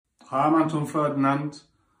Hi, I'm Anton Ferdinand.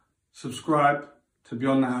 Subscribe to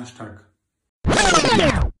Beyond the Hashtag.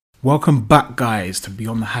 Welcome back, guys, to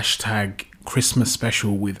Beyond the Hashtag Christmas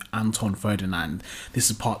special with Anton Ferdinand. This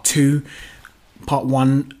is part 2. Part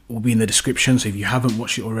 1 will be in the description, so if you haven't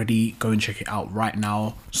watched it already, go and check it out right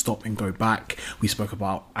now. Stop and go back. We spoke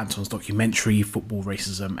about Anton's documentary, Football,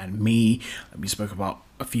 Racism and Me. We spoke about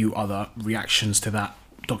a few other reactions to that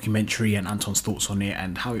documentary and Anton's thoughts on it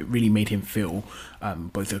and how it really made him feel,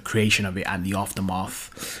 both the creation of it and the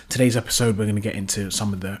aftermath. Today's episode, we're going to get into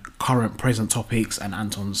some of the current present topics and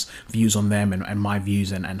Anton's views on them and my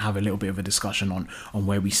views, and have a little bit of a discussion on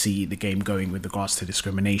where we see the game going with regards to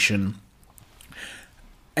discrimination.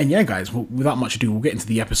 And yeah, guys, without much ado, we'll get into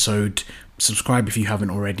the episode. Subscribe if you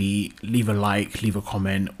haven't already, leave a like, leave a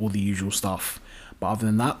comment, all the usual stuff. But other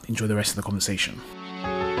than that, enjoy the rest of the conversation.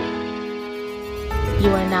 You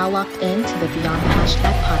are now locked into the Beyond the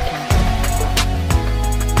Hashtag podcast.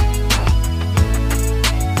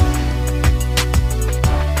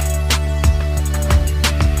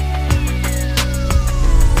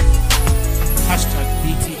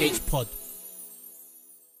 #BTHpod.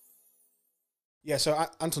 Yeah, so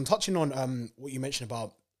Anton, touching on what you mentioned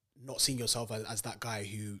about not seeing yourself as that guy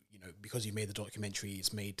who, you know, because you made the documentary,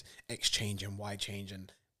 it's made X change and Y change,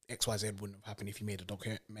 and XYZ wouldn't have happened if you made a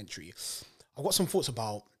documentary. I've got some thoughts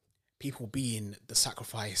about people being the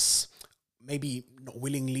sacrifice, maybe not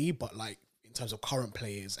willingly, but like in terms of current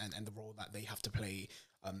players and the role that they have to play.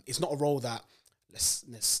 It's not a role that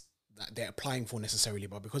that they're applying for necessarily,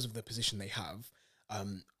 but because of the position they have,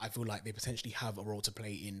 I feel like they potentially have a role to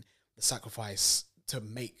play in the sacrifice to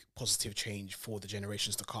make positive change for the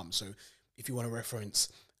generations to come. So if you want to reference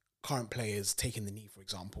current players taking the knee, for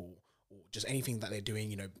example, or just anything that they're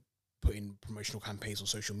doing, you know, putting promotional campaigns on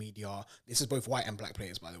social media. This is both white and black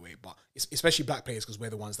players, by the way, but it's especially black players because we're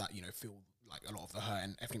the ones that, you know, feel like a lot of the hurt,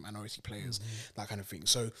 and ethnic minority players, that kind of thing.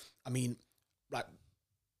 So, I mean, like,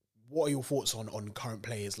 what are your thoughts on current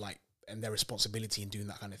players, like, and their responsibility in doing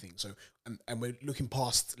that kind of thing? So, and we're looking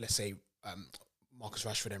past, let's say, Marcus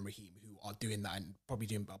Rashford and Raheem, who are doing that and probably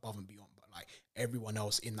doing above and beyond, but like everyone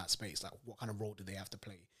else in that space, like what kind of role do they have to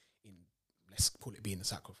play in, let's call it, being the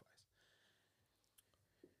sacrifice?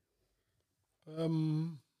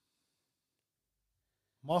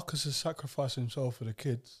 Marcus has sacrificed himself for the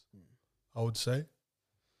kids, I would say.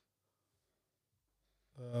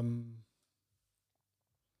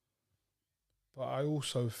 But I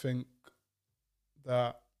also think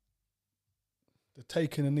that the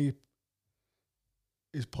taking a knee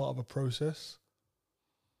is part of a process.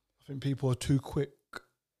 I think people are too quick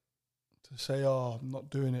to say, oh, I'm not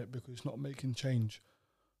doing it because it's not making change.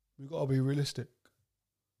 We've got to be realistic.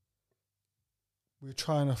 We're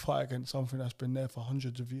trying to fight against something that's been there for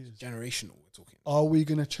hundreds of years. Generational, we're talking. Are we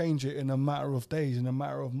going to change it in a matter of days, in a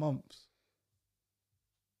matter of months?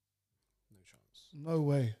 No chance. No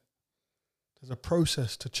way. There's a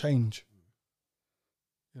process to change.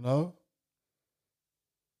 You know?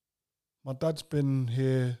 My dad's been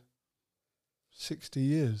here 60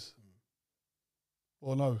 years.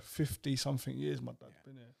 Or no, 50-something years my dad's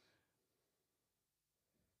been here.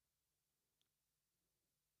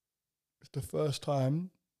 It's the first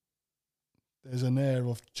time there's an air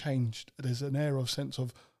of change. There's an air of sense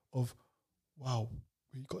of wow,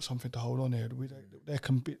 we've got something to hold on here. There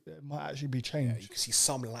might actually be change. Yeah, you can see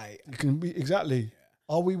some light. You can be, exactly. Yeah.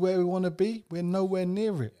 Are we where we want to be? We're nowhere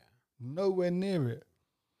near it. Yeah. Nowhere near it.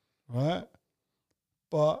 Right?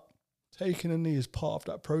 But taking a knee is part of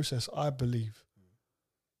that process, I believe.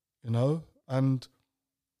 You know? And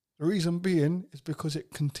the reason being is because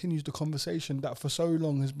it continues the conversation that for so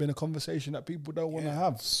long has been a conversation that people don't want to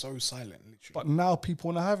have. So silent, literally. But now people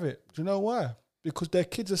want to have it. Do you know why? Because their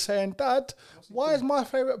kids are saying, Dad, why is my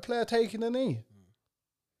favourite player taking a knee?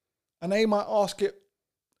 And they might ask it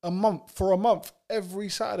for a month, every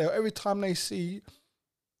Saturday, or every time they see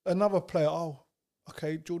another player. Oh,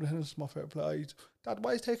 okay, Jordan Henderson's my favourite player. Dad,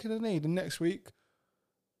 why is he taking a knee? The next week,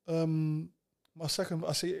 I see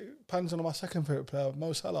Panzon, my second favourite player,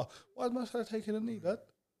 Mo Salah. Why is Mo Salah taking a knee, Dad?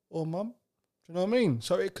 Or Mum? Do you know what I mean?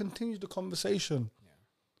 So it continues the conversation. Yeah.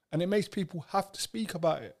 And it makes people have to speak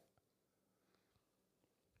about it.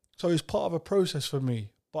 So it's part of a process for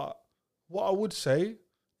me. But what I would say,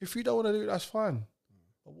 if you don't want to do it, that's fine.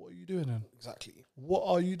 But what are you doing then? Exactly. What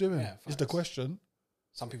are you doing? Yeah, is the question.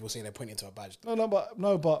 Some people saying they're pointing to a badge.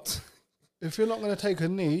 No, but if you're not going to take a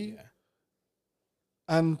knee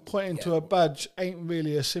and pointing to a badge ain't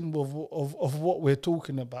really a symbol of what we're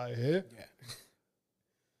talking about here,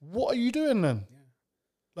 what are you doing then? Yeah.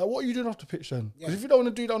 Like, what are you doing off the pitch then? Because if you don't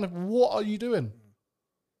want to do that on the, what are you doing?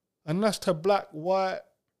 And that's to black, white,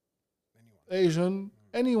 Asian,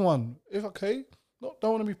 Anyone, if don't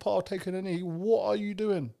want to be part of taking a knee, what are you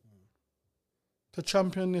doing to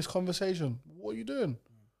champion this conversation? What are you doing?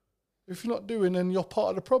 If you're not doing, then you're part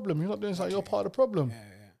of the problem. You're not doing something, you're part of the problem.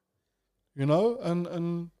 You know,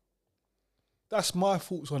 and that's my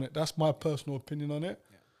thoughts on it. That's my personal opinion on it.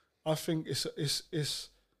 I think it's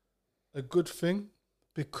a good thing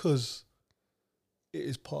because it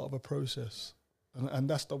is part of a process, and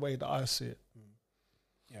that's the way that I see it.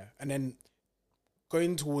 Yeah, and then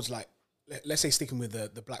going towards like, let's say sticking with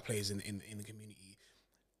the black players in the community,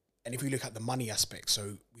 and if we look at the money aspect,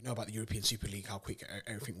 so we know about the European Super League, how quick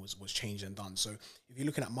everything was changed and done. So if you're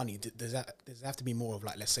looking at money, does there have to be more of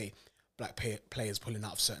like, let's say, black players pulling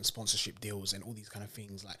out of certain sponsorship deals and all these kind of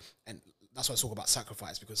things, like, and that's why I talk about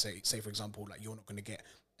sacrifice, because say for example, like, you're not going to get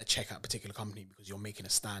a check at a particular company because you're making a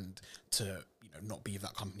stand to, you know, not be with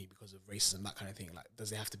that company because of racism, that kind of thing. Like,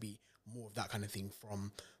 does there have to be more of that kind of thing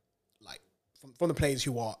from the players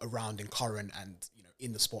who are around and current and, you know,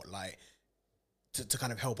 in the spotlight to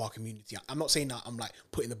kind of help our community? I'm not saying that I'm like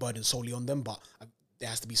putting the burden solely on them, but there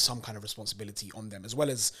has to be some kind of responsibility on them, as well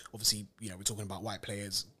as obviously, you know, we're talking about white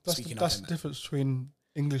players speaking up. That's the difference between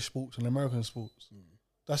English sports and American sports.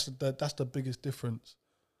 That's the biggest difference.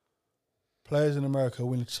 Players in America are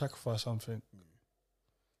willing to sacrifice something.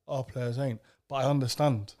 Our players ain't. But I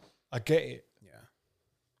understand. I get it. Yeah.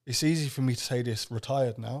 It's easy for me to say this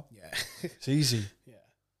retired now. Yeah. It's easy. Yeah.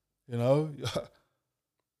 You know?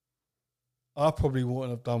 I probably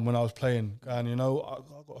wouldn't have done when I was playing. And, you know,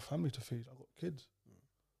 I've got a family to feed. I've got kids. Do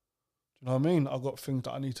you know what I mean? I've got things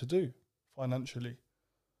that I need to do financially.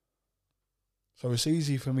 So it's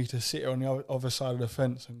easy for me to sit on the other side of the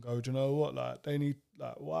fence and go, do you know what? Like, they need,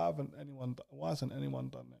 like, why hasn't anyone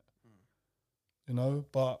done it? You know,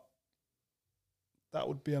 but that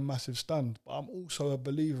would be a massive stand. But I'm also a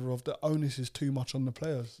believer of the onus is too much on the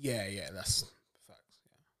players. Yeah, that's facts.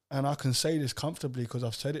 Yeah. And I can say this comfortably because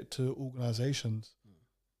I've said it to organisations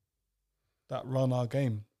that run our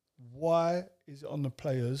game. Why is it on the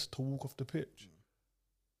players to walk off the pitch?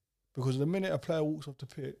 Because the minute a player walks off the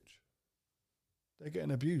pitch, they're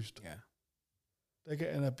getting abused. Yeah. They're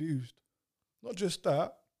getting abused. Not just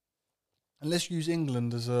that. And let's use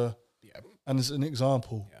England as an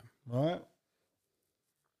example. Yeah. Right?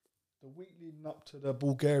 The week leading up to the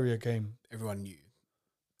Bulgaria game, Everyone knew.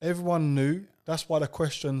 Yeah. That's why the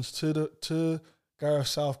questions to Gareth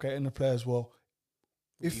Southgate and the players were,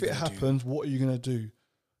 if it happens, what are you going to do?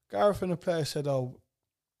 Gareth and the players said,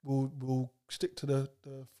 we'll stick to the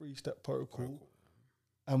 3-step protocol.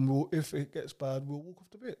 And if it gets bad, we'll walk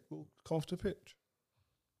off the pitch. We'll come off the pitch.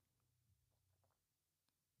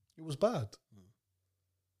 It was bad.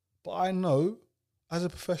 But I know, as a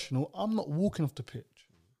professional, I'm not walking off the pitch.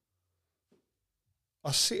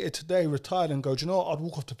 I sit here today, retired, and go, do you know what? I'd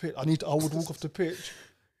walk off the pitch. I would walk off the pitch.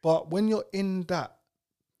 But when you're in that,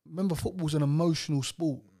 remember, football's an emotional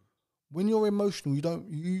sport. When you're emotional, you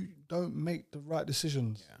don't make the right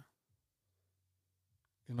decisions. Yeah.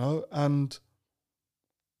 You know, and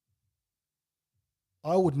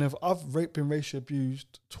I would never. I've been racially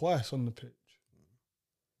abused twice on the pitch.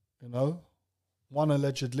 You know, one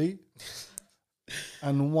allegedly,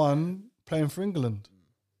 and one playing for England.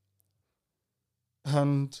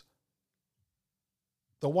 And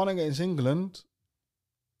the one against England,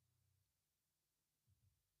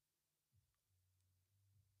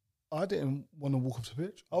 I didn't want to walk off the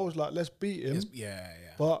pitch. I was like, let's beat him. Yeah.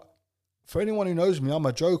 But for anyone who knows me, I'm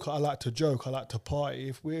a joker. I like to joke. I like to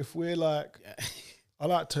party. If we're like, I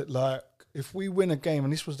like to, like, if we win a game,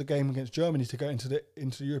 and this was the game against Germany to get into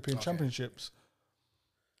the European Championships.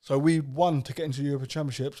 So we won to get into the European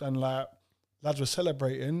Championships, and like lads were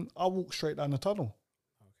celebrating. I walked straight down the tunnel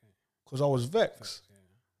because I was vexed.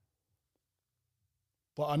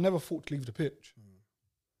 But I never thought to leave the pitch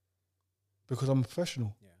because I'm a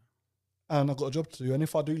professional. And I've got a job to do. And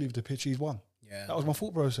if I do leave the pitch, he's won. Yeah, that was my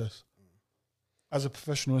thought process. As a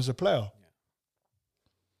professional, as a player.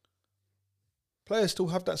 Players still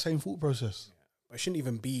have that same thought process. But it shouldn't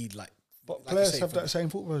even be like... But players have that same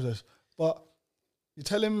thought process. But you're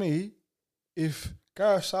telling me if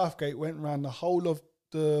Gareth Southgate went around the whole of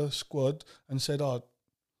the squad and said,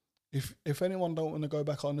 if anyone don't want to go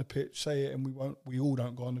back on the pitch, say it, and we all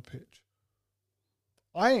don't go on the pitch.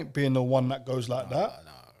 I ain't being the one that goes like that.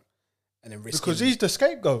 No. And then because he's the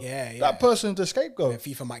scapegoat. Yeah. That person's the scapegoat.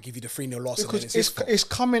 Yeah, FIFA might give you the 3-0 loss. Because it's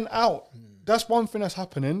coming out. That's one thing that's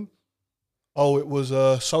happening. Oh, it was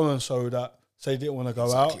so-and-so that said they didn't want to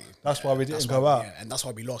go out. That's why we didn't go out. Yeah, and that's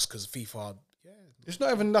why we lost, because FIFA... Yeah. It's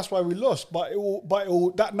not even that's why we lost, but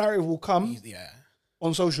that narrative will come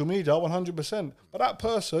on social media 100%. But that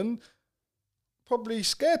person probably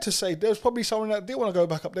scared to say. There was probably someone that didn't want to go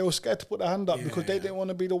back up. They were scared to put their hand up because they didn't want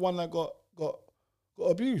to be the one that got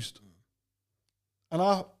abused. And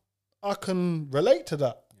I can relate to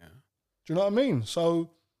that. Yeah. Do you know what I mean?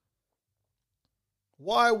 So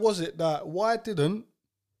why didn't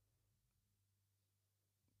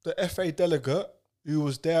the FA delegate who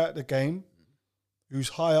was there at the game, who's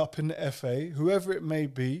high up in the FA, whoever it may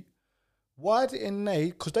be, why didn't they?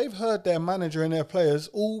 Because they've heard their manager and their players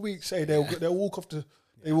all week say they'll walk off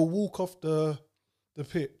they will walk off the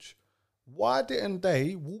pitch. Why didn't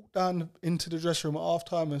they walk down into the dressing room at half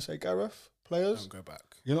time and say, Gareth, players, Don't go back.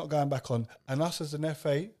 You're not going back on, and us as an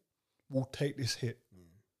FA will take this hit.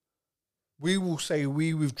 We will say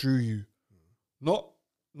we withdrew you. None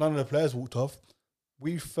of the players walked off.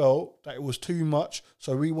 We felt that it was too much,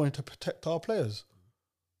 so we wanted to protect our players.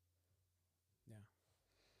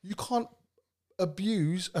 You can't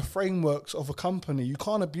abuse a frameworks of a company. You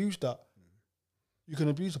can't abuse that. You can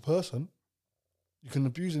abuse a person. You can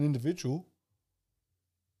abuse an individual.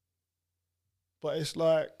 But it's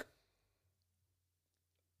like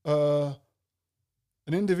an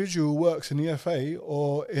individual who works in the FA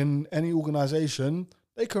or in any organisation,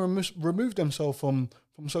 they can remove themselves from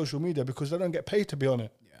social media because they don't get paid to be on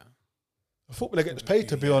it. Yeah. A footballer gets paid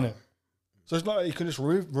to be on it. So it's not like you can just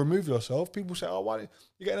remove yourself. People say, "Oh, why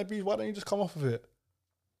you're getting abused? Why don't you just come off of it?"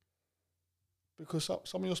 Because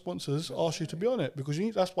some of your sponsors ask you to be on it because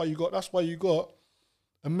that's why you got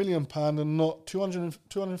 £1 million and not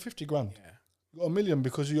 250 grand. Yeah. You got $1 million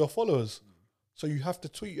because of your followers. So you have to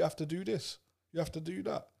tweet. You have to do this. You have to do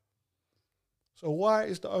that. So why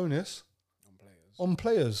is the onus on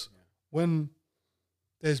players when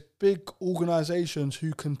there's big organisations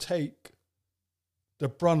who can take the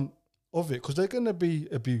brunt of it? Because there's going to be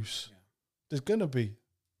abuse. Yeah. There's going to be.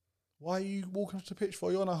 Why are you walking to the pitch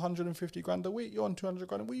for? You're on 150 grand a week. You're on 200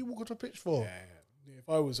 grand. What are you walking to the pitch for? Yeah. If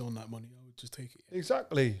I was on that money, I would just take it.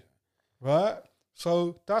 Exactly. Right?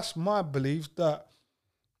 So that's my belief that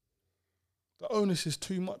the onus is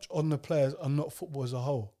too much on the players and not football as a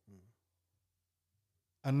whole.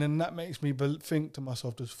 And then that makes me think to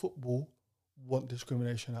myself, does football want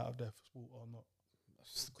discrimination out of their sport or not?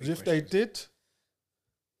 Because if they did,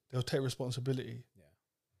 they'll take responsibility. Yeah.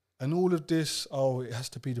 And all of this, it has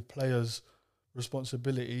to be the players'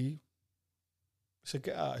 responsibility. It's a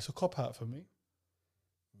get out. It's a cop out for me.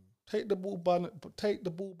 Take the ball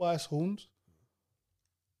by its horns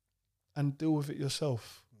and deal with it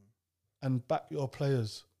yourself. And back your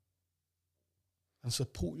players and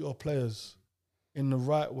support your players in the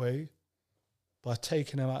right way by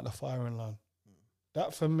taking them out the firing line.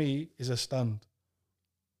 That for me is a stand.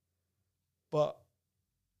 But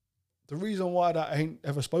the reason why that ain't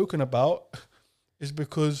ever spoken about is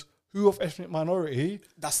because who of ethnic minority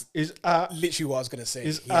is at literally what I was going to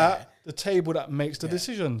say at the table that makes the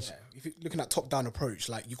decisions. Yeah. If you're looking at top down approach,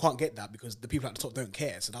 like you can't get that because the people at the top don't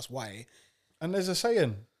care. So that's why. And there's a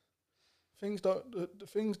saying. Things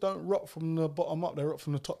don't rot from the bottom up; they rot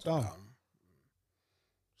from the top down.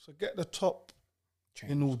 So get the top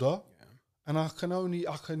in order, and I can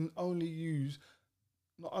only use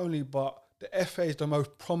not only, but the FA is the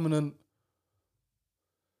most prominent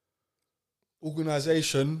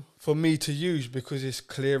organisation for me to use because it's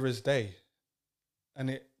clear as day, and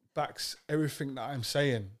it backs everything that I'm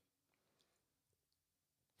saying.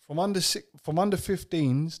 From under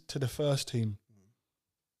 15s to the first team.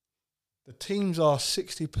 The teams are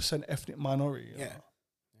 60% ethnic minority. Yeah.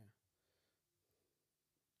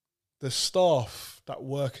 The staff that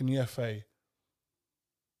work in the FA,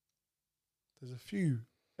 there's a few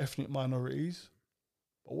ethnic minorities,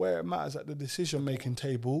 but where it matters at the decision-making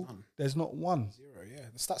table, there's not one. Zero, yeah.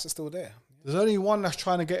 The stats are still there. Yeah. There's only one that's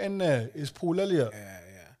trying to get in there, is Paul Elliott. Yeah.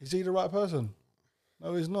 Is he the right person?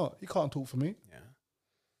 No, he's not. He can't talk for me. Yeah.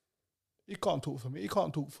 He can't talk for me. He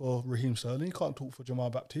can't talk for Raheem Sterling. He can't talk for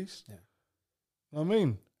Jamal Baptiste. Yeah. You know what I mean?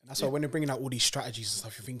 And that's why when they're bringing out all these strategies and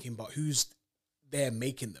stuff, you're thinking about who's there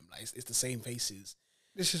making them. Like it's the same faces.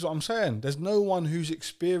 This is what I'm saying. There's no one who's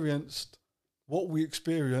experienced what we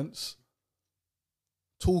experience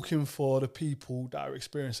talking for the people that are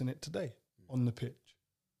experiencing it today on the pitch.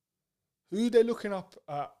 Who they're looking up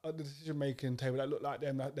at the decision-making table that look like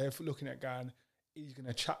them, that they're looking at going, he's going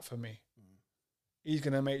to chat for me. He's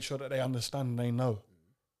going to make sure that they understand and they know.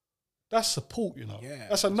 That's support, you know. Yeah,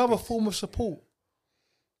 that's another form of support. Yeah.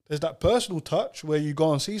 There's that personal touch where you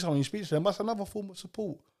go and see someone, you speak to them. That's another form of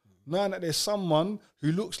support. Knowing that there's someone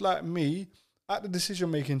who looks like me at the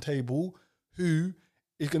decision-making table who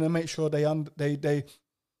is going to make sure they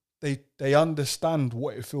understand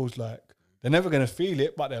what it feels like. They're never going to feel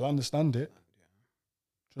it, but they'll understand it.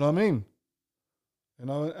 Do you know what I mean? You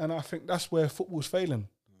know, and I think that's where football's failing.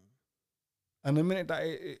 And the minute that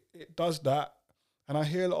it does that, and I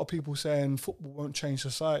hear a lot of people saying football won't change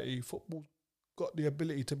society, football's got the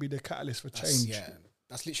ability to be the catalyst for change. Yeah,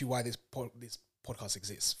 that's literally why this podcast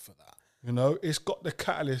exists, for that. You know, it's got the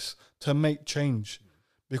catalyst to make change.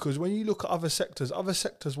 Because when you look at other sectors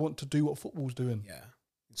want to do what football's doing. Yeah,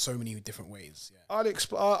 in so many different ways. Yeah,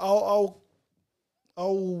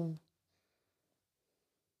 I'll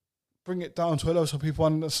bring it down to a level so people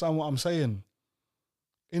understand what I'm saying.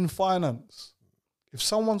 In finance, if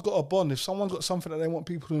someone's got a bond, if someone's got something that they want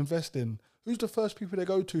people to invest in, who's the first people they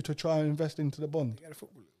go to try and invest into the bond?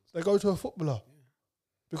 They go to a footballer. Yeah.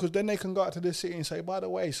 Because then they can go out to the city and say, by the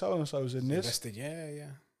way, so-and-so's in this. Invested, yeah.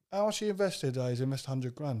 How much he invested? He's invested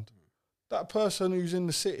 100 grand. That person who's in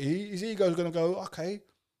the city, his ego's going to go, okay,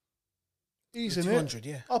 he's in 200, it.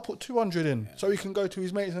 yeah. I'll put 200 in. Yeah. So he can go to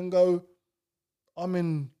his mates and go, I'm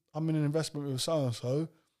in an investment with so-and-so.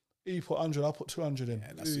 He put 100, I'll put 200 in.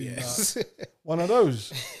 Yeah, that's one of those.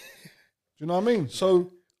 Do you know what I mean? Yeah.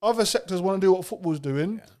 So other sectors want to do what football's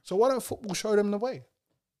doing. Yeah. So why don't football show them the way?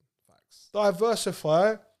 Facts.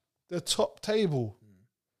 Diversify the top table.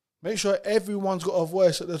 Make sure everyone's got a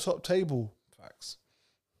voice at the top table. Facts.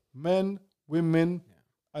 Men, women,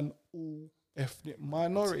 and all ethnic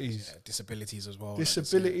minorities. Yeah, disabilities as well.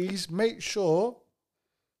 Disabilities. Make sure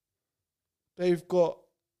they've got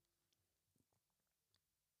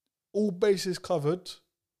all bases covered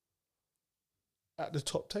at the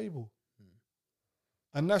top table.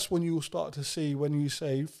 And that's when you'll start to see, when you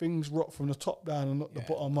say things rock from the top down and not the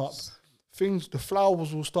bottom up. The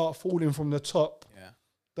flowers will start falling from the top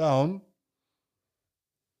down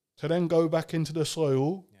to then go back into the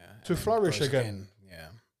soil to flourish again. Yeah.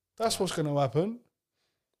 That's what's going to happen.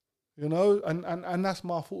 You know, and that's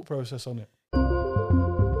my thought process on it.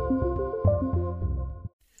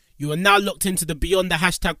 You are now locked into the Beyond the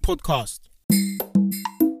Hashtag podcast.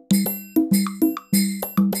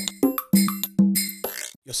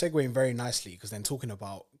 You're segueing very nicely, because then talking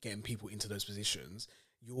about getting people into those positions,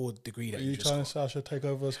 your degree that you just trying got. to say I should take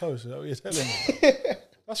over as host? Is that what you're telling me?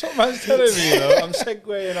 That's what man's telling me, you know. I'm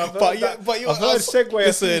segueing. I've heard segue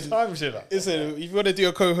a few times, you know. Listen, if you want to do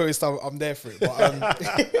a co-host, I'm there for it.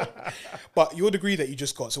 But, but your degree that you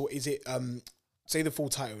just got, so is it... say the full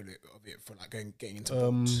title of it for like getting into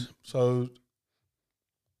boards. So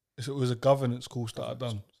it was a governance course that I've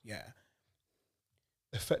done. Yeah.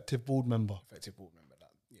 Effective board member. That's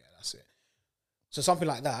it. So something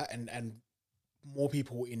like that, and more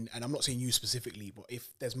people in, and I'm not saying you specifically, but if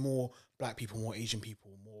there's more black people, more Asian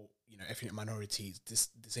people, more, you know, ethnic minorities,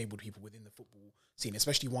 disabled people within the football scene,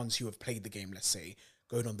 especially ones who have played the game, let's say,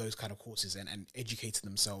 going on those kind of courses and educating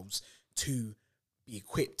themselves to be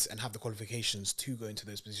equipped and have the qualifications to go into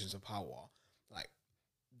those positions of power, like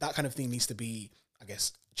that kind of thing needs to be, I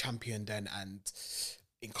guess, championed and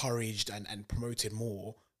encouraged and promoted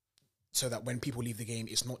more, so that when people leave the game,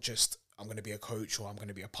 it's not just I'm going to be a coach or I'm going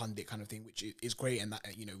to be a pundit kind of thing, which is great, and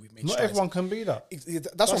that, you know, we've made not strides. Everyone can be that.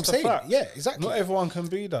 That's what I'm saying. Fact. Yeah, exactly. Not everyone can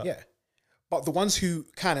be that. Yeah, but the ones who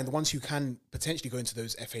can, and the ones who can potentially go into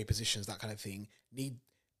those FA positions, that kind of thing, need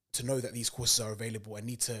to know that these courses are available and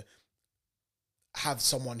need to have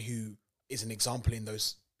someone who is an example in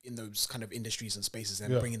those kind of industries and spaces,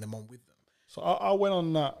 and bringing them on with them. So I went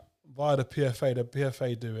on that via the PFA. The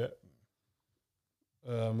PFA do it,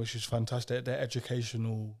 which is fantastic. Their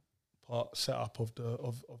educational part setup of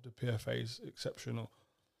the PFA is exceptional,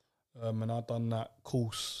 and I've done that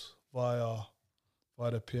course via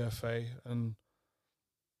the PFA, and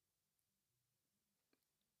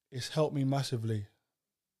it's helped me massively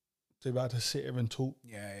to be able to sit here and talk,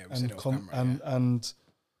 and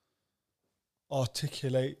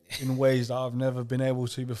articulate in ways that I've never been able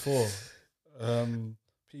to before.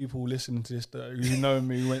 People listening to this that who know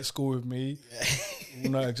me, who went to school with me,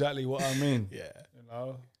 will know exactly what I mean. Yeah, you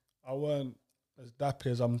know, I weren't as dappy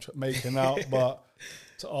as I'm making out, but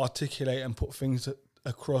to articulate and put things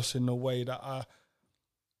across in the way that I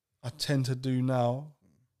tend to do now,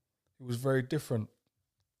 it was very different.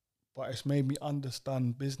 But it's made me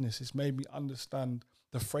understand business. It's made me understand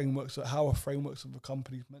the frameworks, of how a frameworks of a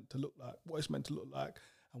company is meant to look like, what it's meant to look like,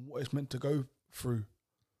 and what it's meant to go through,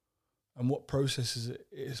 and what processes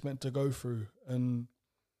it's meant to go through. And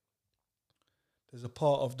there's a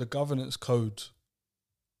part of the governance code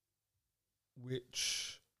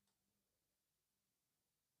which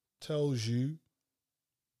tells you,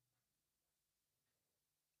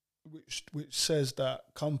 which says that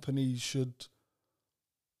companies should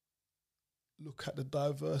look at the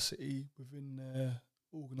diversity within their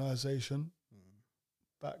organisation,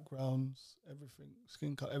 backgrounds, everything,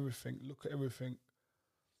 skin color, everything, look at everything,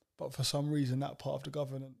 but for some reason that part of the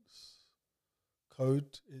governance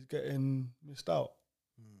code is getting missed out.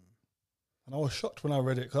 And I was shocked when I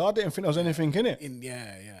read it because I didn't think there was anything in it.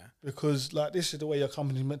 Yeah. Because like this is the way your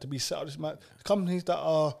company's meant to be set up. The companies that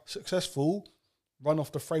are successful run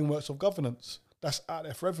off the frameworks of governance. That's out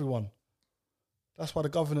there for everyone. That's why the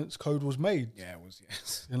governance code was made. Yeah, it was,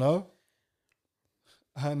 yes. You know?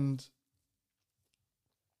 And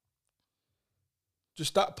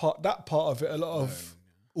just that part of it, a lot of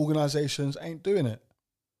organisations ain't doing it.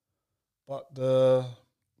 But the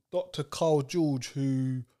Dr. Carl George,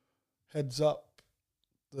 who heads up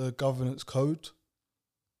the governance code,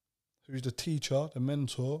 who's the teacher, the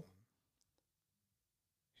mentor,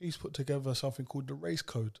 he's put together something called the race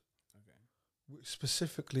code, which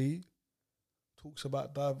specifically talks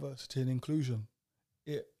about diversity and inclusion.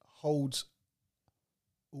 It holds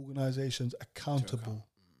organisations accountable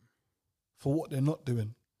for what they're not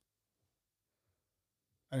doing.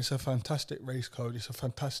 And it's a fantastic race code. It's a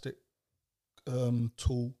fantastic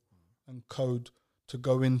tool and code to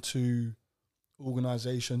go into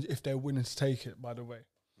organisations if they're willing to take it, by the way.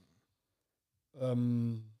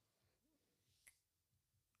 To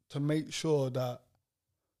make sure that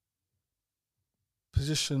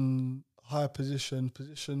higher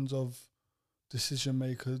positions of decision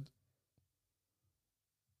makers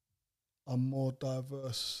are more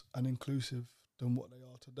diverse and inclusive than what they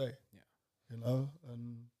are today. Yeah. You know,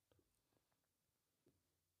 and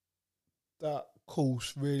that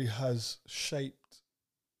course really has shaped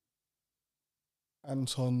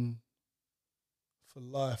Anton for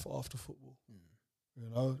life after football. You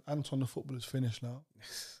know, Anton the football is finished now.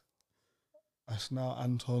 That's now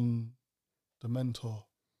Anton the mentor,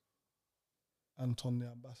 Anton the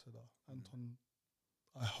ambassador, Anton,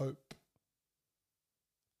 I hope,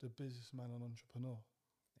 the businessman and entrepreneur.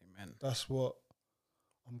 Amen. That's what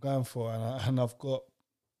I'm going for, and I've got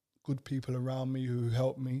good people around me who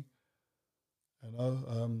help me. You know,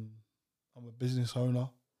 I'm a business owner.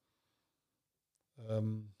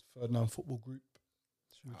 Ferdinand Football Group,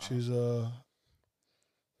 which is a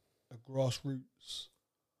grassroots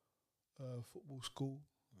football school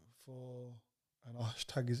and our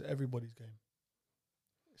hashtag is everybody's game.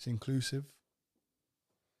 It's inclusive.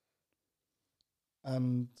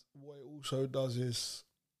 And what it also does is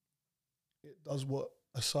it does what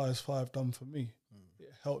a size 5 done for me.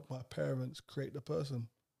 It helped my parents create the person.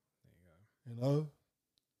 There you go. You know?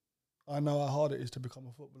 I know how hard it is to become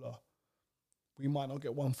a footballer. We might not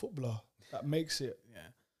get one footballer that makes it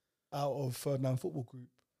out of Ferdinand Football Group.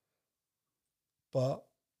 But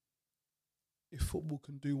if football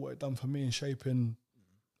can do what it done for me in shaping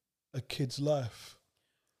a kid's life,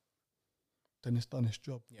 then it's done its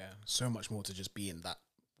job. Yeah, so much more to just being that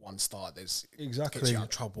one star. There's exactly gets you out of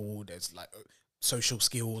trouble. There's like social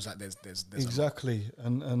skills. Like there's exactly,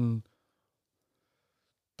 and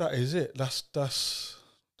that is it. That's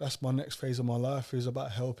my next phase of my life is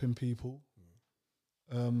about helping people,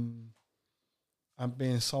 and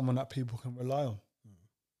being someone that people can rely on.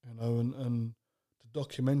 You know, and the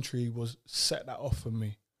documentary was set that off for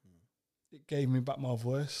me. It gave me back my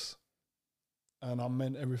voice. And I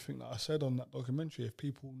meant everything that I said on that documentary. If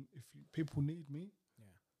people need me,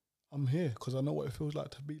 I'm here because I know what it feels like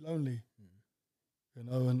to be lonely. You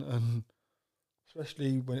know, and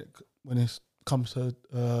especially when it comes to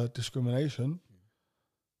discrimination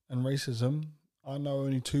and racism, I know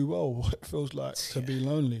only too well what it feels like to be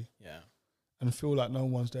lonely. Yeah, and feel like no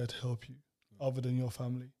one's there to help you other than your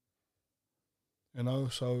family. You know,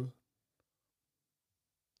 so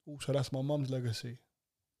also that's my mum's legacy.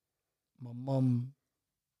 My mum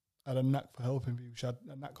had a knack for helping people. She had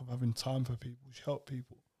a knack of having time for people. She helped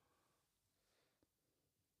people.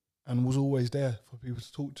 And was always there for people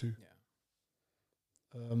to talk to.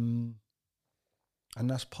 Yeah. And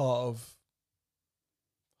that's part of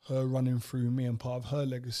her running through me, and part of her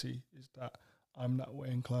legacy is that I'm that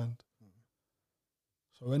way inclined.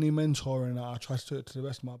 So any mentoring, I try to do it to the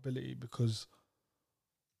best of my ability because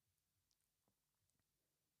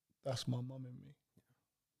that's my mum in me.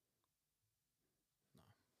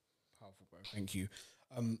 Powerful, bro. Thank you.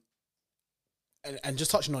 And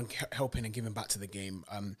just touching on helping and giving back to the game.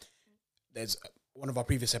 There's one of our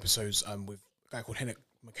previous episodes with a guy called Henrik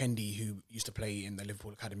McKendy who used to play in the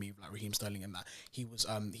Liverpool Academy, like Raheem Sterling, and that he was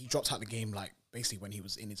he dropped out the game like basically when he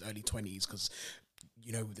was in his early 20s because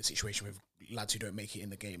you know the situation with lads who don't make it in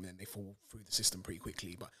the game and then they fall through the system pretty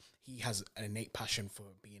quickly. But he has an innate passion for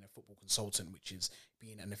being a football consultant, which is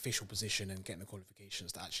being an official position and getting the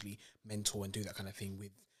qualifications to actually mentor and do that kind of thing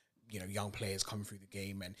with young players coming through the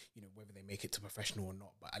game, and whether they make it to professional or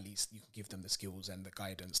not, but at least you can give them the skills and the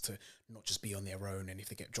guidance to not just be on their own, and if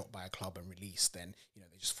they get dropped by a club and released, then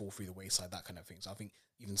they just fall through the wayside, that kind of thing. So I think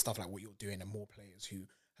even stuff like what you're doing, and more players who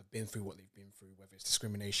have been through what they've been through, whether it's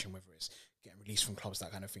discrimination, whether it's getting released from clubs,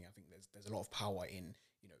 that kind of thing, I think there's a lot of power in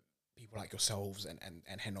people like yourselves and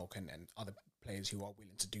Henok and other players who are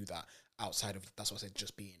willing to do that outside of, that's what I said,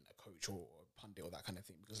 just being a coach or a pundit or that kind of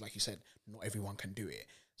thing. Because like you said, not everyone can do it.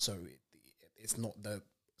 So it's not the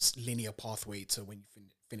linear pathway to when you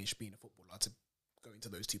finish being a footballer to go into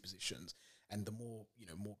those two positions. And the more,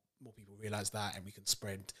 more people realize that, and we can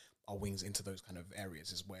spread our wings into those kind of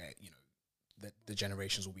areas, is where, the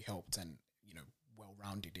generations will be helped and,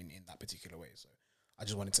 well-rounded in that particular way. So I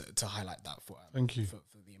just wanted to highlight that for Thank you for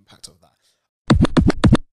the impact of that.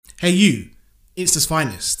 Hey you, Insta's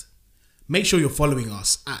finest. Make sure you're following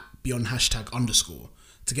us at Beyond #_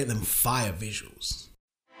 to get them fire visuals.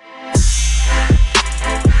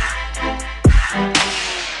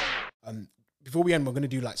 Before we end, we're going to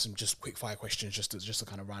do like some just quick fire questions just to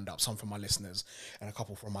kind of round up, some from my listeners and a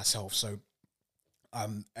couple from myself. So,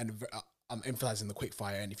 I'm emphasizing the quick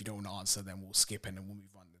fire, and if you don't want to answer, then we'll skip and then we'll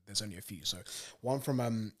move on. There's only a few. So one from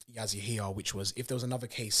Yazi Hiyar, which was, if there was another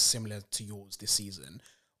case similar to yours this season,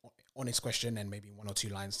 honest question, and maybe 1 or 2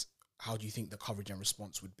 lines, how do you think the coverage and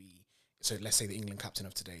response would be? So let's say the England captain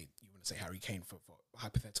of today, you want to say Harry Kane, for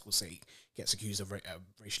hypothetical sake, gets accused of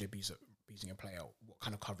racially abusing a player. What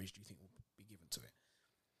kind of coverage do you think will be given to it?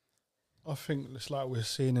 I think it's like we're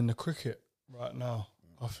seeing in the cricket right now.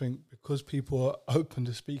 I think because people are open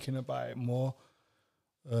to speaking about it more,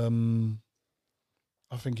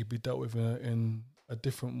 I think it'd be dealt with in a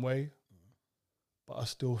different way. But I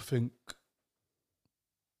still think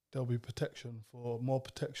there'll be more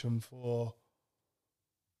protection for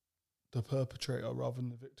the perpetrator rather than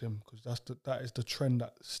the victim, because that is the trend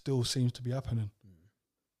that still seems to be happening.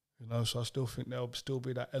 So I still think there'll still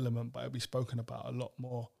be that element, but it'll be spoken about a lot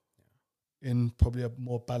more in probably a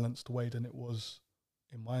more balanced way than it was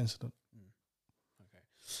in my incident. Okay.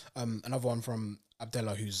 Another one from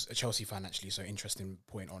Abdullah, who's a Chelsea fan actually, so interesting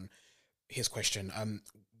point on his question.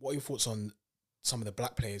 What are your thoughts on some of the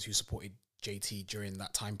black players who supported JT during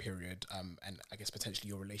that time period, and I guess potentially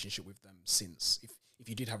your relationship with them since? If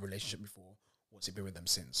you did have a relationship before, what's it been with them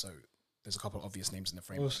since? So there's a couple of obvious names in the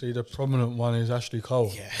frame. Obviously, the prominent one is Ashley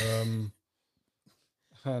Cole. Yeah.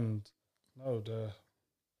 And no,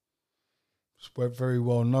 it's very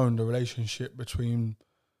well known, the relationship between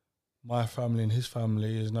my family and his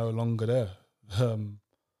family is no longer there, for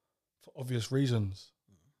obvious reasons.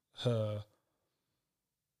 I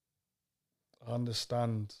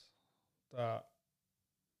understand that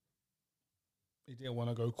he didn't want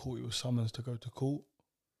to go to court. He was summoned to go to court.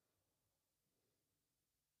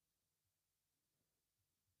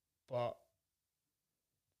 But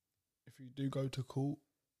if you do go to court,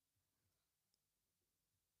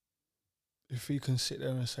 if he can sit there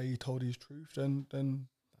and say he told his truth, then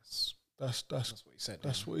that's what he said.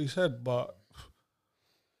 That's what he said. But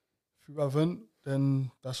if you haven't,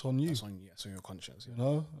 then that's on you. That's on you. That's on your conscience. You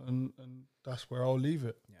know, and that's where I'll leave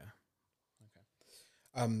it. Yeah.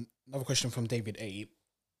 Okay. Another question from David A,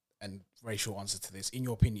 and very short answer to this. In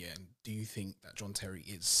your opinion, do you think that John Terry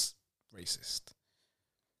is racist?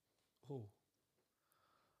 Oh.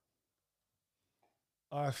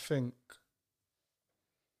 I think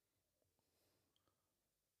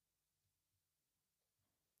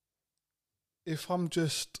if I'm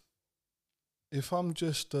just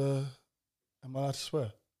am I allowed to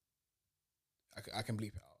swear? I can bleep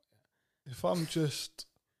it out. Yeah. If I'm just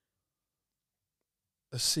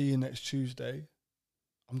a see you next Tuesday,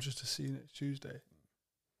 I'm just a see you next Tuesday.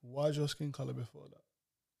 Why is your skin colour before that?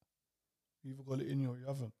 You either got it in you or you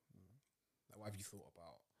haven't. What have you thought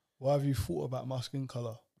about? Why have you thought about my skin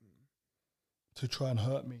colour to try and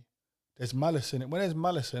hurt me? There's malice in it. When there's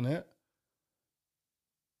malice in it,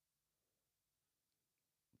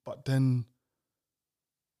 but then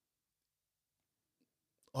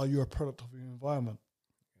are you a product of your environment?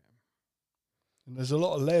 Yeah. And there's a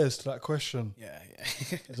lot of layers to that question. Yeah.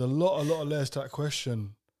 There's a lot of layers to that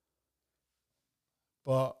question.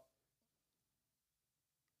 But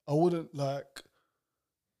I wouldn't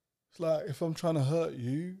it's like if I'm trying to hurt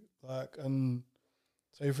you, and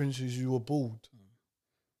say for instance you were bald.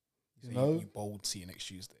 You know? You bald, see you next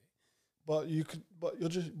Tuesday. But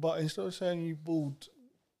instead of saying you bald,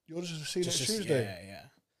 you're just a see you next Tuesday. Yeah.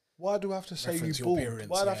 Why do I have to say Reference you your bald? appearance,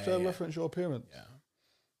 Why do I have to reference your appearance? Yeah.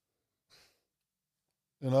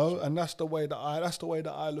 You know, and that's the way that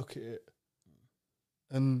I look at it.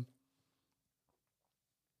 And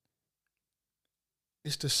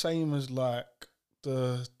it's the same as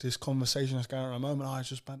this conversation that's going on at the moment. Oh, it's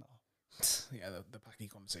just banter. Yeah, the Packy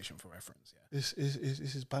conversation for reference. Yeah, This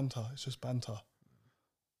is banter. It's just banter.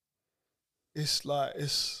 It's like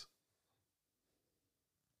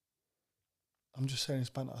I'm just saying it's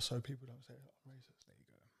banter so people don't say I'm racist.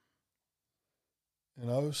 there you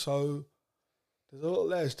go. You know, so there's a lot of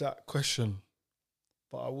layers to that question,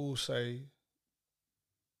 but I will say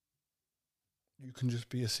you can just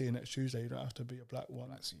be a See You Next Tuesday. You don't have to be a black one,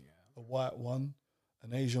 a white one,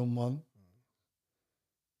 an Asian one.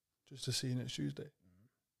 Just to See You Next Tuesday.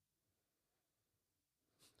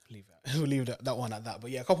 We'll leave that one at that.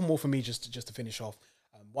 But yeah, a couple more for me just to finish off.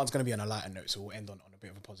 One's going to be on a lighter note, so we'll end on a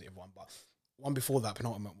bit of a positive one. But one before that,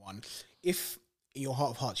 penultimate one. If in your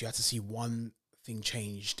heart of hearts you had to see one thing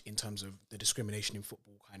changed in terms of the discrimination in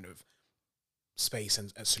football kind of space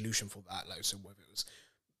and a solution for that, like so whether it was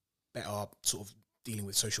better sort of dealing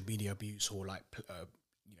with social media abuse or like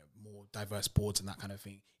more diverse boards and that kind of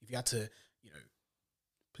thing. If you had to,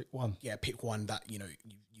 pick one. Yeah, pick one that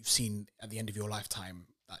you've seen at the end of your lifetime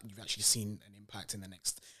that you've actually seen an impact in the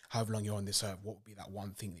next however long you're on this earth. What would be that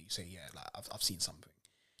one thing that you say? Yeah, like I've seen something.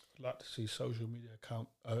 I'd like to see social media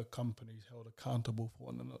companies held accountable for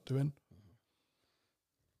what they're not doing.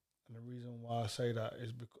 And the reason why I say that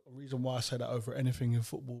is over anything in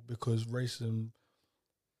football, because racism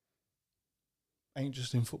ain't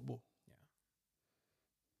just in football. Yeah.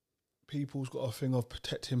 People's got a thing of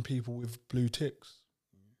protecting people with blue ticks.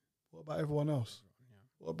 What about everyone else? Yeah.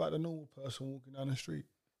 What about the normal person walking down the street?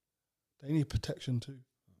 They need protection too.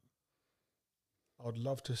 I would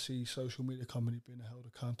love to see social media companies being held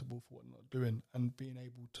accountable for what they're not doing and being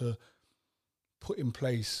able to put in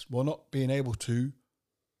place, well, not being able to,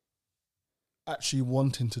 actually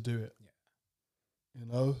wanting to do it.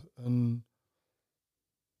 Yeah. And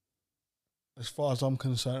as far as I'm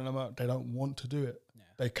concerned, they don't want to do it. Yeah.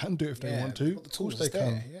 They can do it if they want to. Of course they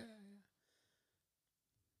can. Yeah.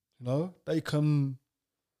 They can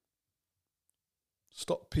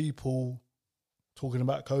stop people talking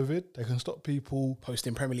about COVID. They can stop people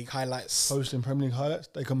posting Premier League highlights.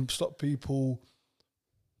 They can stop people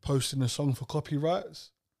posting a song for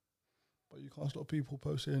copyrights. But you can't stop people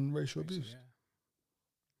posting racial abuse. Yeah.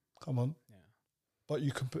 Come on. Yeah. But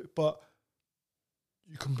you can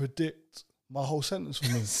predict my whole sentence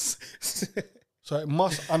for me. So it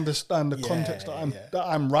must understand the context that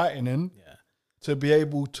I'm writing in. Yeah. To be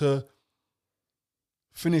able to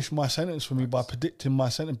finish my sentence for me by predicting my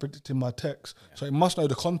sentence, predicting my text. Yeah. So it must know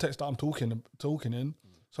the context that I'm talking in.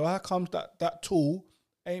 So how comes that tool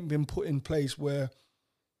ain't been put in place where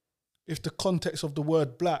if the context of the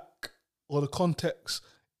word black or the context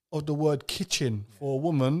of the word kitchen for a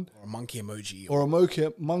woman... Or a monkey emoji. Or a monkey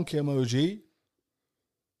emoji,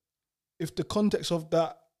 if the context of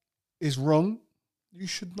that is wrong, you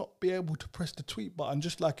should not be able to press the tweet button.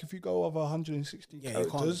 Just like if you go over 160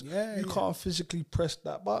 characters, you can't physically press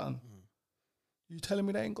that button. You telling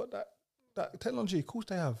me they ain't got that technology? Of course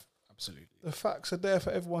they have. Absolutely. The facts are there for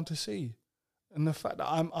everyone to see. And the fact that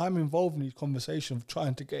I'm involved in these conversations of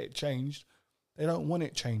trying to get it changed, they don't want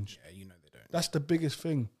it changed. Yeah, they don't. That's the biggest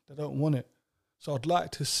thing. They don't want it. So I'd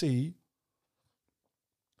like to see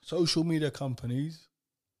social media companies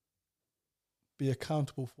be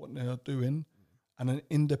accountable for what they are doing, and an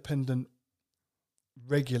independent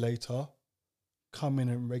regulator come in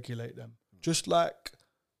and regulate them. Just like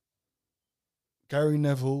Gary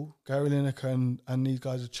Neville, Gary Lineker and these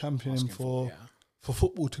guys are championing for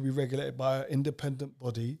football to be regulated by an independent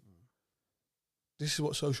body. This is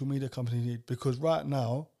what social media companies need, because right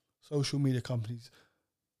now, social media companies,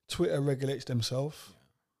 Twitter regulates themselves,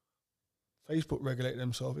 Facebook regulate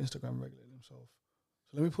themselves, Instagram regulate themselves.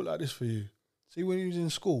 So let me put it like this for you. See, when you was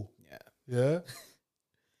in school,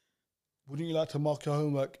 wouldn't you like to mark your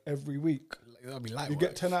homework every week? That'd be light you work.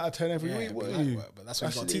 Get 10 out of 10 every week, wouldn't you? But that's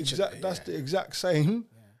what you got to teach. That's the exact same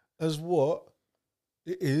as what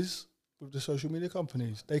it is with the social media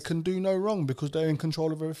companies. They can do no wrong because they're in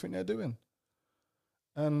control of everything they're doing.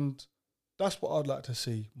 And that's what I'd like to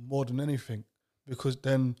see more than anything, because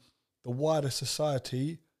then the wider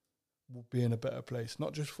society will be in a better place.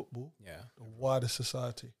 Not just football, the wider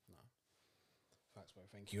society.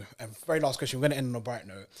 Thank you. And very last question, we're going to end on a bright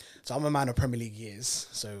note. So I'm a man of Premier League years.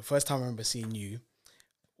 So first time I remember seeing you,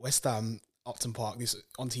 West Ham, Upton Park, this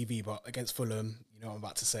on TV, but against Fulham, you know what I'm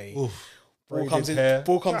about to say. Ball comes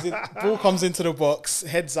into the box,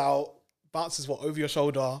 heads out, bounces over your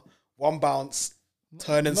shoulder, one bounce,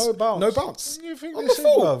 turn and... No bounce. No bounce. You think on this the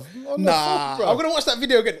full? Nah. I'm going to watch that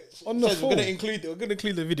video again. On the full. We're going to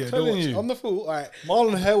include the video. Telling you. On the full, all right.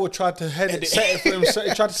 Marlon Harewood tried to set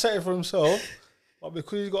it for himself. But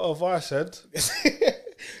because he's got a vice head,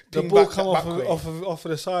 the Ping ball back- come back way. off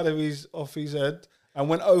of the side of his head and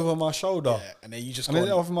went over my shoulder. Yeah, and then you just And then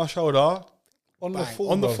gone, over my shoulder on the bang,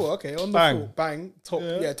 full. on the bruv. foot. Okay, on Bang. the foot. Bang. Top.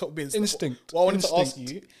 Yeah. Yeah, top bins. Instinct. What I wanted to ask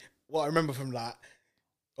Instinct. you, what I remember from that,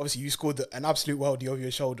 obviously you scored an absolute worldie over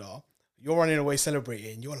your shoulder. You're running away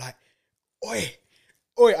celebrating. You're like, oi.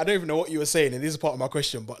 I don't even know what you were saying, and this is part of my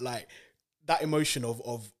question, but like that emotion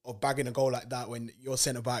of bagging a goal like that when you're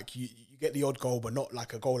centre back, you get the odd goal, but not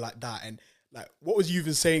like a goal like that. And like, what was you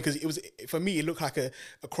even saying? Because it was, for me, it looked like a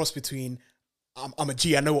cross between I'm a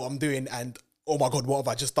G, I know what I'm doing, and oh my God, what have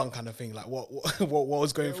I just done kind of thing. Like what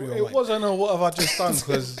was going through your It mind? wasn't a what have I just done,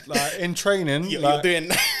 because like in training, You're like,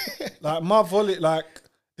 doing like my volley, like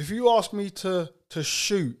if you ask me to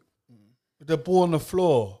shoot with the ball on the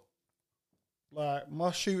floor, like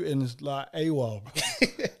my shooting's like AWOL,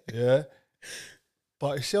 bro. Yeah.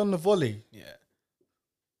 But you see on the volley, yeah.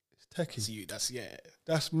 it's techie. It's you. That's yeah.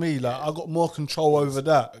 That's me. Like I got more control over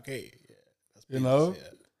that. Okay. Yeah. That's You know? Yeah.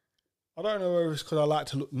 I don't know whether it's because I like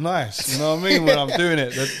to look nice. You know what I mean? When I'm doing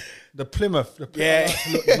it, the Plymouth, I like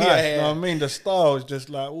to look nice. Yeah, You know what I mean? The style is just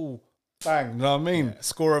like, ooh, bang. You know what I mean?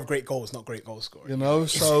 Scorer of great goals, not great goal scorer. You know,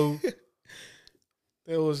 so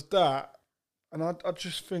there was that, and I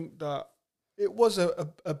just think that it was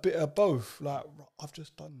a bit of both. Like I've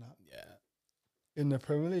just done that Yeah. in the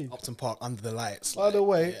Premier League. Upton Park under the lights. By the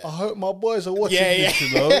way, I hope my boys are watching Yeah, this. yeah.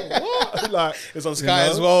 You know, what? Like It's on you Sky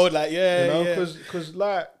know? as well. Like yeah, You know, yeah. because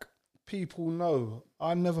like people know,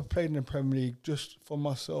 I never played in the Premier League just for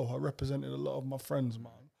myself. I represented a lot of my friends,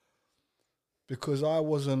 man, because I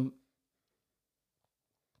wasn't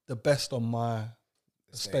the best on my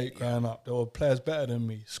estate growing up. There were players better than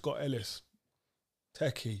me. Scott Ellis,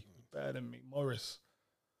 Techie, better than me. Morris,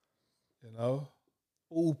 you know,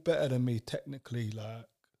 all better than me technically. Like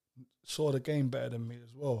saw the game better than me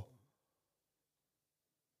as well,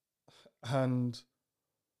 and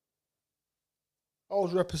I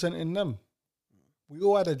was representing them. We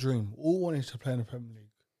all had a dream. We all wanted to play in the Premier League.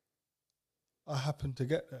 I happened to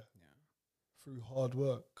get there through hard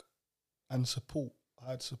work and support.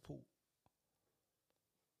 I had support.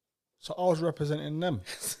 So I was representing them.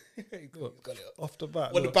 Look, Got it. off the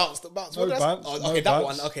bat. What look, the bounce? No bounce, Oh, no okay, that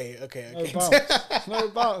bounce. one. Okay. no bounce. No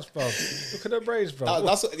bounce, bro. Look at the braids, bro.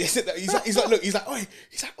 That's what he's like. Look, he's like, oi.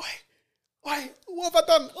 He's like, oi. What have I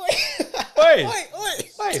done? Wait.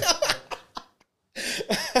 Oi.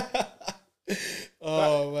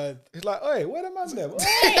 Oh man. He's like, hey, where the man there?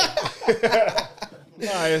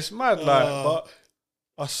 Nah, it's mad, like, but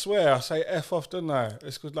I swear I say F off, don't I?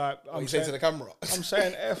 It's because, like, You say to the camera. I'm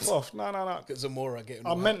saying F off. No. Get Zamora getting.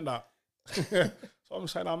 I meant that. So I'm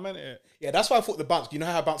saying I meant it. Yeah, that's why I thought the bounce. You know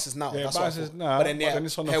how it bounces now. Yeah, that's it what I bounces thought. now, But then but yeah, then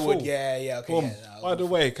it's on the Harewood, full. Yeah. Okay. Boom. Yeah, By the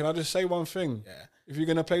way, can I just say one thing? Yeah. If you're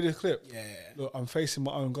gonna play this clip, Yeah. look, I'm facing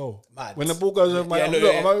my own goal. Mad. When the ball goes over my Yeah, arm, look,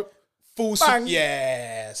 look, yeah. I'm out. Full. Bang.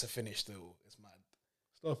 Yeah, it's a finish still. It's mad.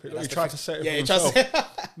 Stop it. Yeah, Look, he that's tried the to set it Yeah, for he tries himself.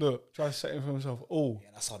 to. Look, try to set it for himself. Oh, Yeah,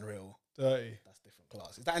 that's unreal. dirty. That's different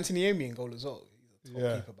class. Is that Anthony Amy in goal as well? He's a top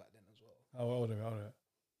Yeah. keeper back then as well. Oh, hold it.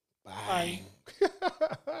 Bang.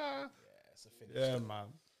 It's a finish. Yeah, man.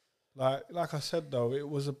 Like I said though,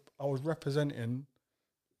 I was representing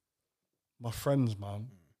my friends, man,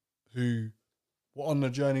 who were on the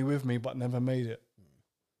journey with me but never made it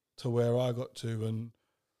to where I got to, and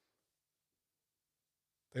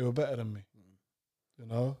they were better than me. You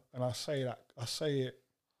know? And I say it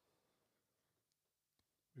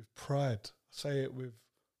with pride. I say it with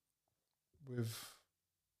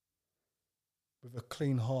a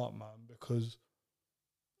clean heart, man, because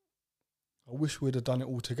I wish we'd have done it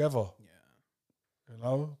all together. Yeah. You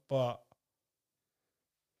know, but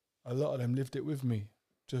a lot of them lived it with me,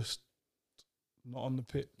 just not on the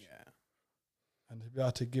pitch. Yeah. And to be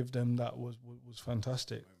able to give them that was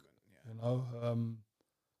fantastic. Yeah. You know,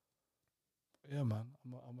 yeah, man.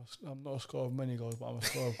 I'm not a scorer of many goals, but I'm a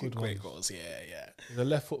scorer of good Great ones. goals. Yeah. There's a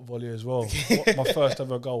left foot volley as well. My first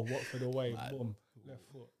ever goal, Watford away, boom, left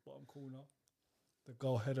foot, bottom corner. The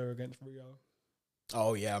goal header against Rio.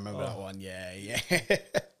 Oh yeah, I remember that one. Yeah.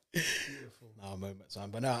 Beautiful. No moments,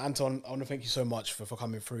 man. But no, Anton, I want to thank you so much for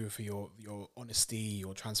coming through, for your honesty,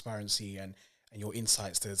 your transparency, and your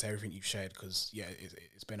insights to everything you've shared. Because yeah,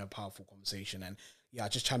 it's been a powerful conversation, and yeah, I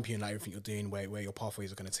just champion like everything you're doing, where your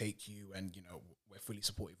pathways are going to take you, and you know we're fully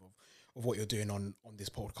supportive of what you're doing on this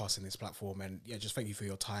podcast and this platform. And yeah, just thank you for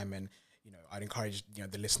your time. And you know, I'd encourage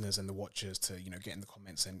the listeners and the watchers to get in the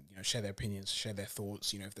comments and share their opinions, share their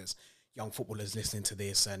thoughts. If there's young footballers listening to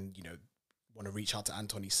this and want to reach out to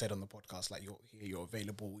Anton, he said on the podcast, like, you're here, you're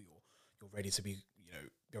available, you're ready to be,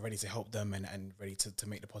 you're ready to help them and ready to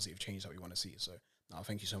make the positive change that we want to see. So No,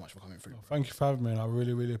 thank you so much for coming through. Thank you for having me, and I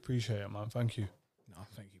really, really appreciate it, man. Thank you. No,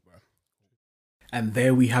 thank you, bro. And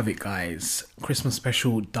there we have it, guys. Christmas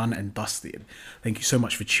special done and dusted. Thank you so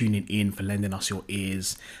much for tuning in, for lending us your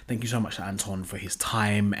ears. Thank you so much to Anton for his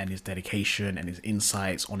time and his dedication and his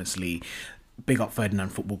insights. Honestly, big up Ferdinand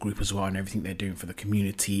Football Group as well and everything they're doing for the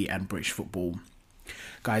community and British football.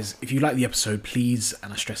 Guys, if you like the episode, please,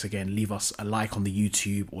 and I stress again, leave us a like on the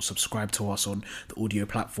YouTube or subscribe to us on the audio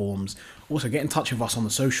platforms. Also, get in touch with us on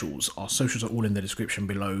the socials. Our socials are all in the description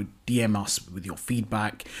below. DM us with your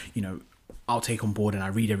feedback. You know, I'll take on board and I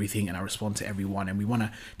read everything and I respond to everyone, and we want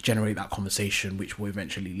to generate that conversation which will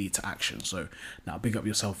eventually lead to action. So now big up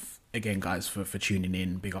yourself again, guys, for tuning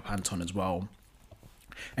in. Big up Anton as well.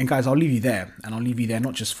 And guys, I'll leave you there, and I'll leave you there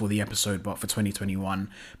not just for the episode but for 2021.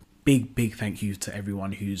 Big thank you to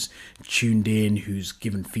everyone who's tuned in, who's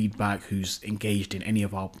given feedback, who's engaged in any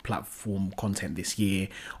of our platform content this year.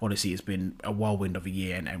 Honestly, it's been a whirlwind of a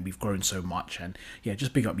year, and we've grown so much. And yeah,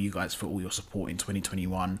 just big up you guys for all your support in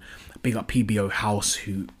 2021. Big up PBO House,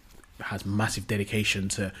 who has massive dedication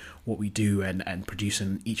to what we do and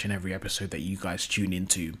producing each and every episode that you guys tune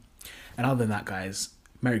into. And other than that, guys,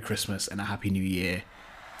 Merry Christmas and a Happy New Year.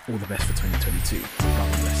 All the best for 2022.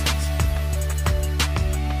 God bless us.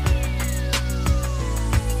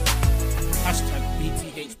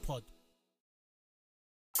 #BTHpod.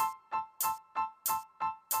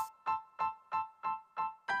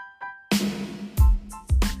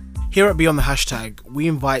 Here at Beyond the Hashtag, we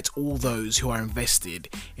invite all those who are invested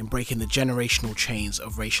in breaking the generational chains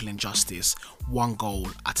of racial injustice, one goal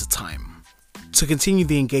at a time. To continue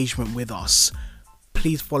the engagement with us,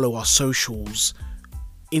 please follow our socials.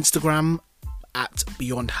 Instagram at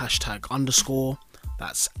Beyond Hashtag _.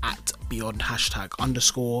 That's at Beyond Hashtag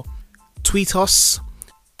 _. Tweet us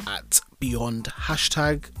at Beyond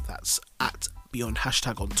Hashtag. That's at Beyond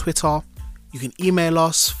Hashtag on Twitter. You can email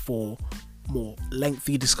us for more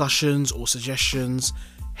lengthy discussions or suggestions.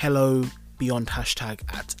 Hello Beyond Hashtag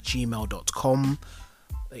at gmail.com.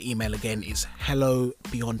 The email again is hello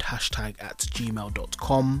Beyond Hashtag at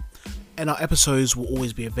gmail.com. And our episodes will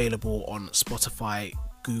always be available on Spotify,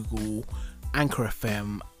 Google, Anchor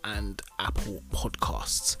FM and Apple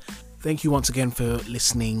Podcasts. Thank you once again for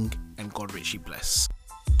listening, and God richly bless.